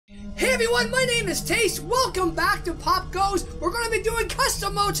Hey everyone, my name is Taste. Welcome back to Popgoes. We're going to be doing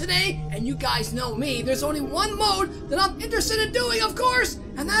custom mode today, and you guys know me. There's only one mode that I'm interested in doing, of course,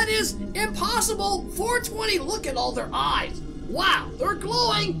 and that is Impossible 420. Look at all their eyes. Wow, they're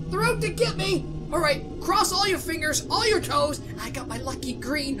glowing. They're out to get me. Alright, cross all your fingers, all your toes. I got my lucky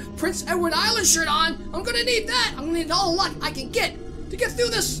green Prince Edward Island shirt on. I'm going to need that. I'm going to need all the luck I can get to get through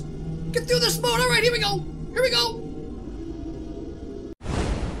this. Get through this mode. Alright, here we go. Here we go.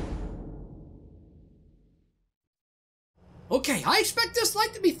 Okay, I expect this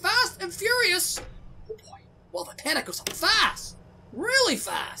light to be fast and furious. Oh boy, well the panic goes up fast. Really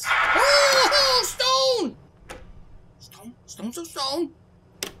fast. Oh, stone! Stone.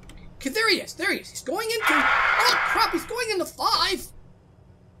 Okay, there he is, He's going into, oh crap, he's going into 5.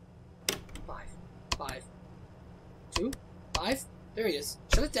 5, 2, 5, there he is.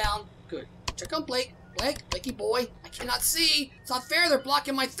 Shut it down, good. Check on Blake, Blakey boy, I cannot see. It's not fair, they're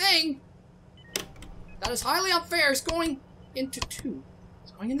blocking my thing. That is highly unfair, he's going into 2.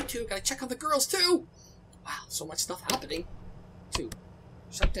 It's going into 2. Gotta check on the girls too. Wow, so much stuff happening. 2.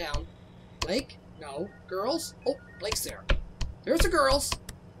 Shut down. Blake? No. Girls? Oh, Blake's there. There's the girls.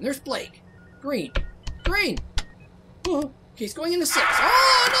 And there's Blake. Green. Oh, okay, he's going into 6.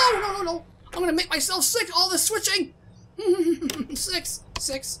 Oh, no. I'm gonna make myself sick, all this switching. 6.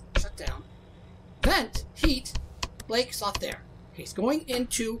 Shut down. Vent. Heat. Blake's not there. Okay, he's going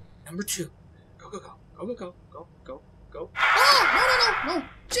into number 2. Go. Oh, no.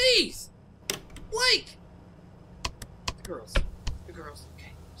 Jeez. Blake. The girls.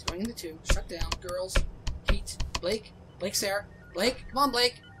 Okay. He's going into 2. Shut down. Girls. Heat. Blake's there. Blake. Come on,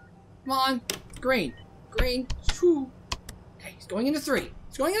 Blake. Come on. Green. Whew. Okay. He's going into 3.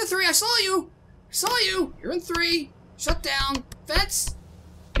 I saw you. You're in 3. Shut down. Fence.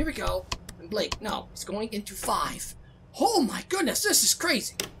 Here we go. And Blake. No. He's going into 5. Oh my goodness. This is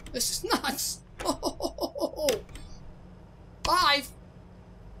crazy. This is nuts. 5.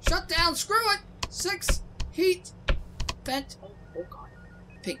 Shut down. Screw it. 6. Heat. Vent. Oh god.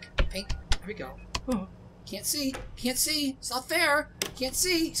 Pink. Here we go. Can't see. It's not fair. Can't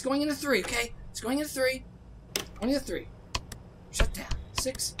see. He's going into 3, okay? He's going into 3. Shut down.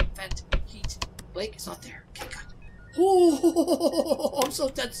 6. Vent. Heat. Blake is not there. Okay, good. Oh, I'm so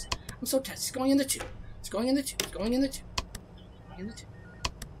tense. He's going into 2.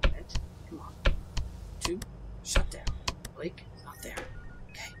 Vent. Come on. 2. Shut down. Blake is not there.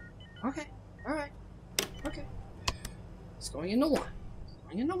 Okay. Alright. Okay. It's going into 1.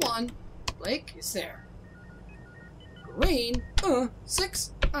 Blake is there. Green.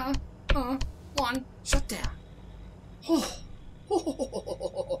 6. 1. Shut down.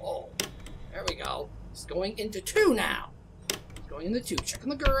 There we go. It's going into 2 now. Checking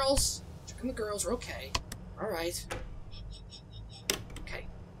the girls. Are okay. Alright. Okay.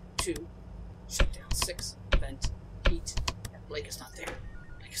 2. Shut down. 6. Vent. Heat. And Blake is not there.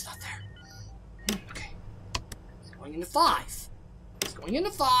 Okay. He's going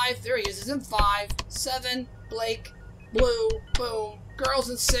into 5. There he is. He's in 5. 7. Blake. Blue. Boom. Girls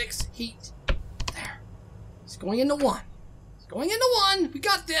in 6. Heat. There. He's going into 1. We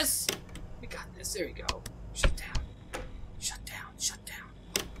got this. There you go. Shut down. There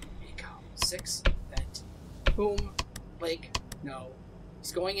you go. 6. Vent. Boom. Blake. No.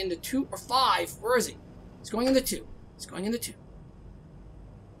 He's going into 2 or 5. Where is he? He's going into 2. Shut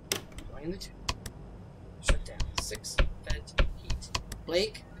down. 6. Vent. Heat.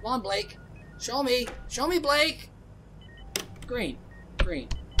 Blake. Come on, Blake. Show me, Blake. Green.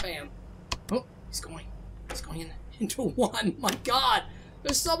 Bam. Oh, he's going into 1. My God.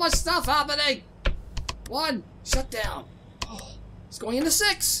 There's so much stuff happening. 1. Shut down. Oh, he's going into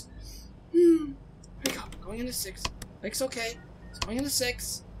 6. Here we go. Going into 6. Blake's okay. He's going into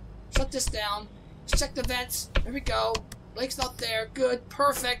 6. Shut this down. Let's check the vents. There we go. Blake's not there. Good.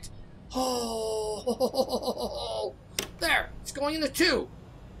 Perfect. Oh, there. It's going into 2.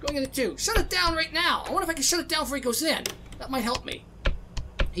 Shut it down right now. I wonder if I can shut it down before he goes in. That might help me.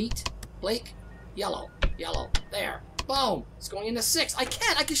 Heat. Blake. Yellow. There. Boom. It's going into 6. I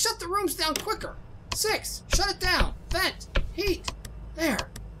can shut the rooms down quicker. 6. Shut it down. Vent. Heat. There.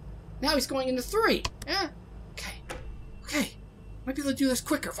 Now he's going into 3. Yeah? Okay. Might be able to do this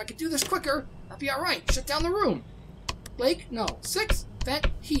quicker. If I could do this quicker, that'd be alright. Shut down the room. Blake, no. 6. Vent.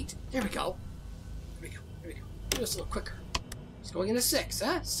 Heat. There we go. Do this a little quicker. He's going into 6,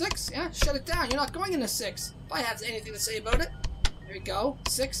 huh? 6? Yeah? Shut it down. You're not going into 6. If I have anything to say about it. There we go.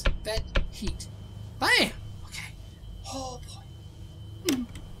 6. Vent. Heat. Bam! Okay. Oh, boy.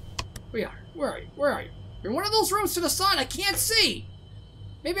 Where are you? You're in one of those rooms to the side. I can't see.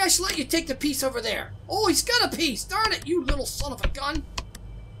 Maybe I should let you take the piece over there. Oh, he's got a piece. Darn it, you little son of a gun.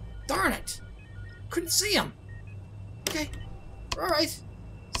 Darn Darn it. Couldn't see him. Okay. All right.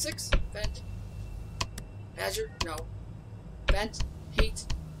 6. Vent. Azure. No. Vent. Heat.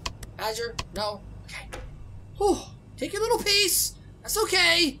 Azure. No. Okay. Whew. Take your little piece. That's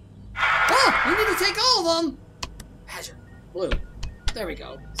okay. Oh, you need to take all of them. Azure. Blue. There we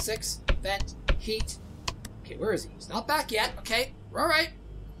go. 6. Vent. Heat. Okay, where is he? He's not back yet. Okay. We're all right.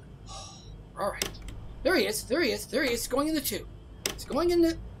 All right. There he is. There he is. There he is. Going into 2. He's going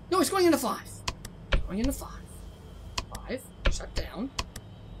into... No, he's going into 5. Going into 5. 5. Shut down.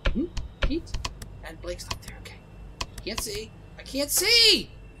 Heat. And Blake's not there. Okay. Can't see. I can't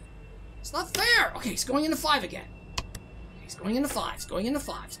see! It's not fair! Okay, he's going into 5 again. He's going into 5. He's going into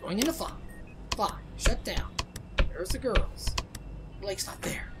 5. He's going into 5. 5. Shut down. There's the girls. Blake's not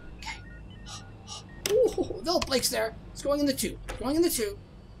there. Okay. Ooh, no, Blake's there. He's going into 2. Going into 2.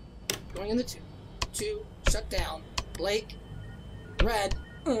 Going into 2. 2. Shut down. Blake. Red.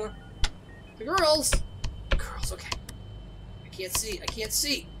 The girls. Girls, okay. I can't see. I can't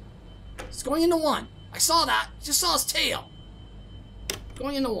see. He's going into 1. I saw that. Just saw his tail.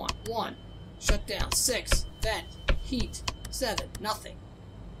 Going into 1. 1. Shut down. 6. Vent. Heat. 7. Nothing.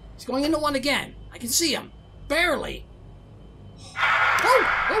 He's going into 1 again. I can see him. Barely.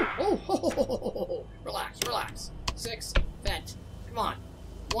 Oh. Relax, relax. 6. Vent. Come on.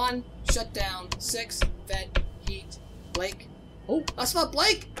 1. Shut down. 6. Vent. Heat. Blake. Oh, that's not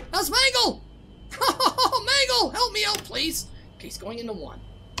Blake. That's Mangle. Mangle, help me out, please. Okay, he's going into 1.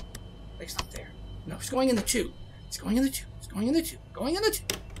 Blake's not there. No, he's going into 2. He's going into 2. He's going into 2. Going into 2.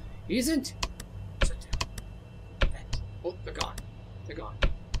 He's in 2. Shut down. Vent. Oh, they're gone. They're gone.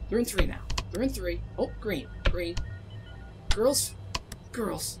 They're in 3 now. They're in 3. Oh, green. Green. Girls.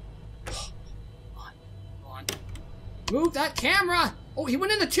 Girls. On. Move that camera. Oh, he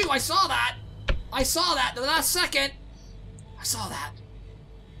went into 2. I saw that. I saw that the last second. I saw that.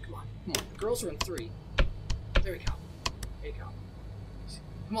 Come on. Come on. The girls are in 3. There we go. There you go.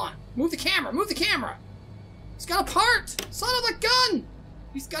 Come on. Move the camera. Move the camera. He's got a part. Son of a gun.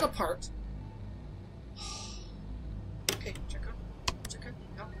 He's got a part. Okay. Check out. Check out.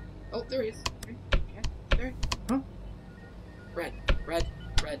 No. Oh, there he is. Okay. Okay. There. Huh? Red. Red.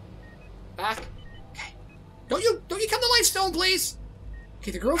 Red. Back. Okay. Don't you come to Lifestone, please. Okay,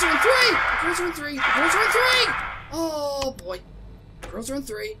 the girls are in 3. The girls are in 3. The girls are in 3. Oh, boy. The girls are in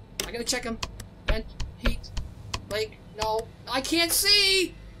 3. I gotta check them. Vent. Heat. Blake. No. I can't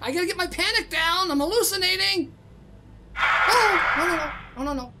see. I gotta get my panic down. I'm hallucinating. Oh,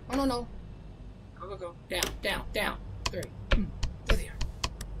 no. Go. Down. 3. There they are.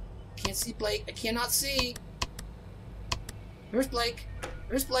 Can't see Blake. I cannot see. There's Blake.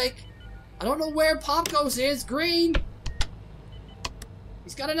 There's Blake. I don't know where Popgoes is. Green.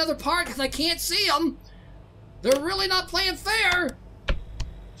 He's got another part because I can't see him. They're really not playing fair. Did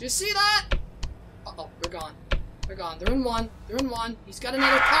you see that? Uh-oh, they're gone. They're gone. They're in 1. They're in 1. He's got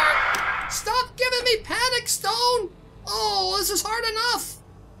another part. Stop giving me panic, Stone. Oh, this is hard enough.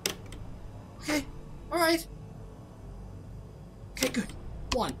 Okay. All right. Okay, good.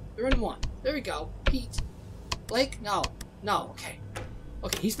 1. They're in 1. There we go. Heat. Blake? No. No. Okay.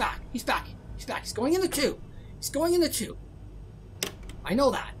 Okay, he's back. He's back. He's back. He's going into 2. He's going into 2. I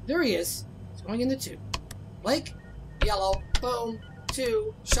know that. There he is. He's going into 2. Blake? Yellow. Boom.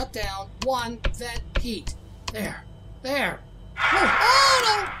 2. Shut down. 1. Vent. Heat. There. There.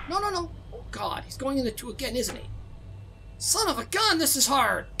 Oh, no. No. Oh, God. He's going into 2 again, isn't he? Son of a gun, this is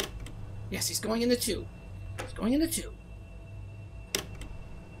hard. Yes, he's going into 2. He's going into 2.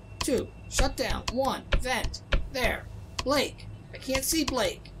 2. Shut down. 1. Vent. There. Blake. I can't see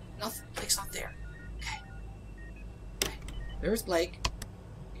Blake. Nothing. Blake's not there. Okay. There's Blake.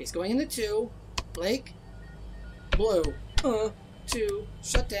 Okay, he's going into 2. Blake. Blue. 2.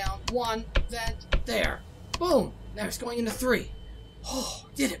 Shut down. 1. Vent. There. Boom. Now he's going into 3. Oh,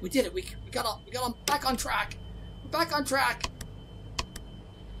 we did it. We did it. We got on back on track. We're back on track.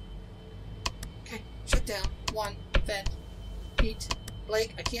 Okay. Shut down. 1. Vent. Heat.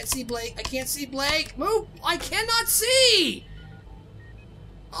 Blake. I can't see Blake. I can't see Blake. Move. I cannot see.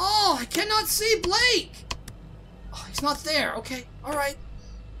 Oh, I cannot see Blake. Oh, he's not there. Okay. All right.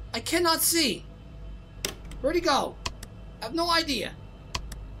 I cannot see. Where'd he go? I have no idea.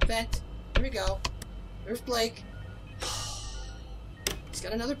 Vent. Here we go. There's Blake. He's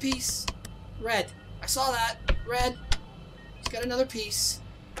got another piece. Red. I saw that. Red. He's got another piece.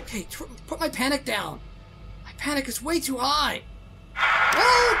 Okay, put my panic down. My panic is way too high.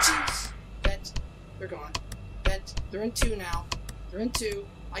 Oh, jeez. Vent. They're gone. Vent. They're in 2 now. They're in 2.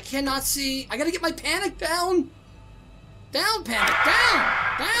 I cannot see. I gotta get my panic down. Down, panic.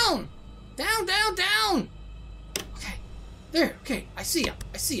 Down. Down. Down. Okay. There. Okay. I see him.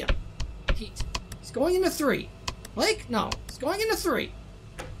 Heat. He's going into 3. Blake? No. He's going into 3.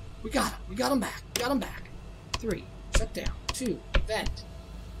 We got him. We got him back. We got him back. 3. Shut down. 2. Vent.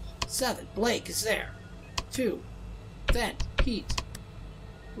 7. Blake is there. 2. Vent. Heat.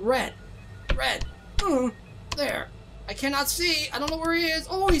 Red. Red. There. I cannot see. I don't know where he is.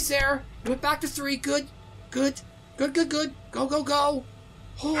 Oh, he's there. He went back to 3. Good. Good. Good, good, good. Go, go, go.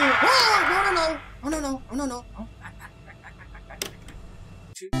 Oh, no, no, no. Oh, no, no. Oh, no, no. Oh, back.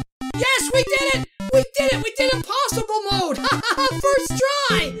 2. Yes, we did it! We did it! We did impossible mode! First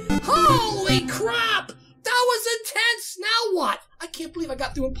try! Holy crap! That was intense! Now what? I can't believe I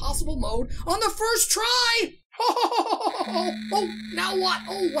got through impossible mode on the first try! Oh, now what?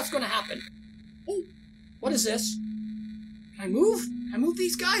 Oh, what's gonna happen? Oh, what is this? Can I move? Can I move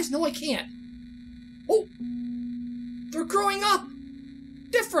these guys? No, I can't. Oh, they're growing up!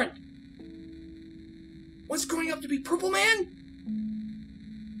 Different! What's growing up to be Purple Man?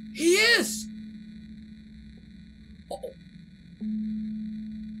 He is! Uh-oh.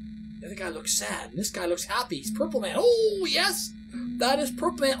 The other guy looks sad, and this guy looks happy. He's Purple Man. Oh, yes! That is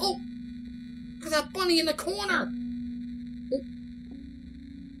Purple Man. Oh! Look at that bunny in the corner! Oh!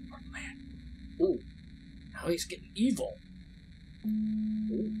 Purple Man. Oh! Now he's getting evil.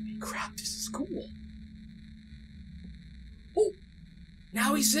 Holy crap, this is cool. Oh!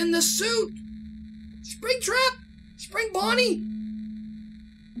 Now he's in the suit! Springtrap! Spring Bonnie!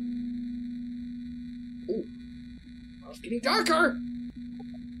 Oh! It's getting darker!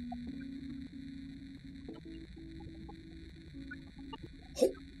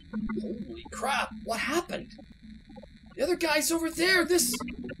 Oh! Holy crap! What happened? The other guy's over there! This...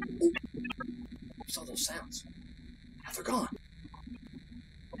 Oh! What's all those sounds? Now they're gone.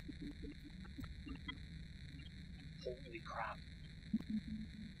 Holy crap.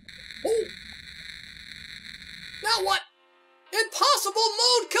 Oh! Now what? Impossible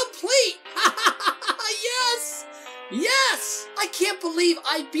mode complete! Yes! Yes! I can't believe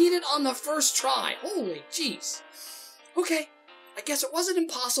I beat it on the first try. Holy jeez. Okay, I guess it wasn't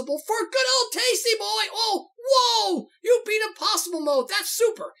impossible for good old Tasty Boy. Oh, whoa! You beat impossible mode. That's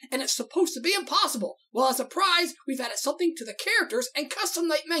super. And it's supposed to be impossible. Well, as a prize, we've added something to the characters and custom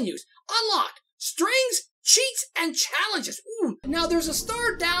night menus. Unlock strings, cheats, and challenges. Ooh, now there's a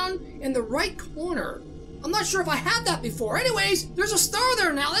star down in the right corner. I'm not sure if I had that before. Anyways, there's a star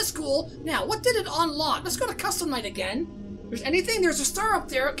there now. That's cool. Now, what did it unlock? Let's go to custom night again. There's anything? There's a star up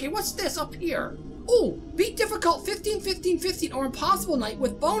there. Okay, what's this up here? Oh, beat difficult 15, 15, 15 or impossible night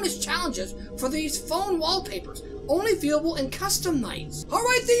with bonus challenges for these phone wallpapers. Only viewable in custom nights.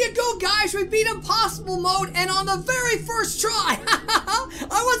 Alright, there you go, guys. We beat impossible mode and on the very first try.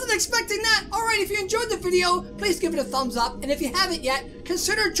 I wasn't expecting that. Alright, if you enjoyed the video, please give it a thumbs up. And if you haven't yet,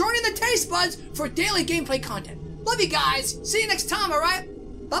 consider joining the Taste Buds for daily gameplay content. Love you guys. See you next time, alright?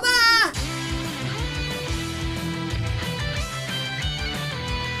 Bye-bye.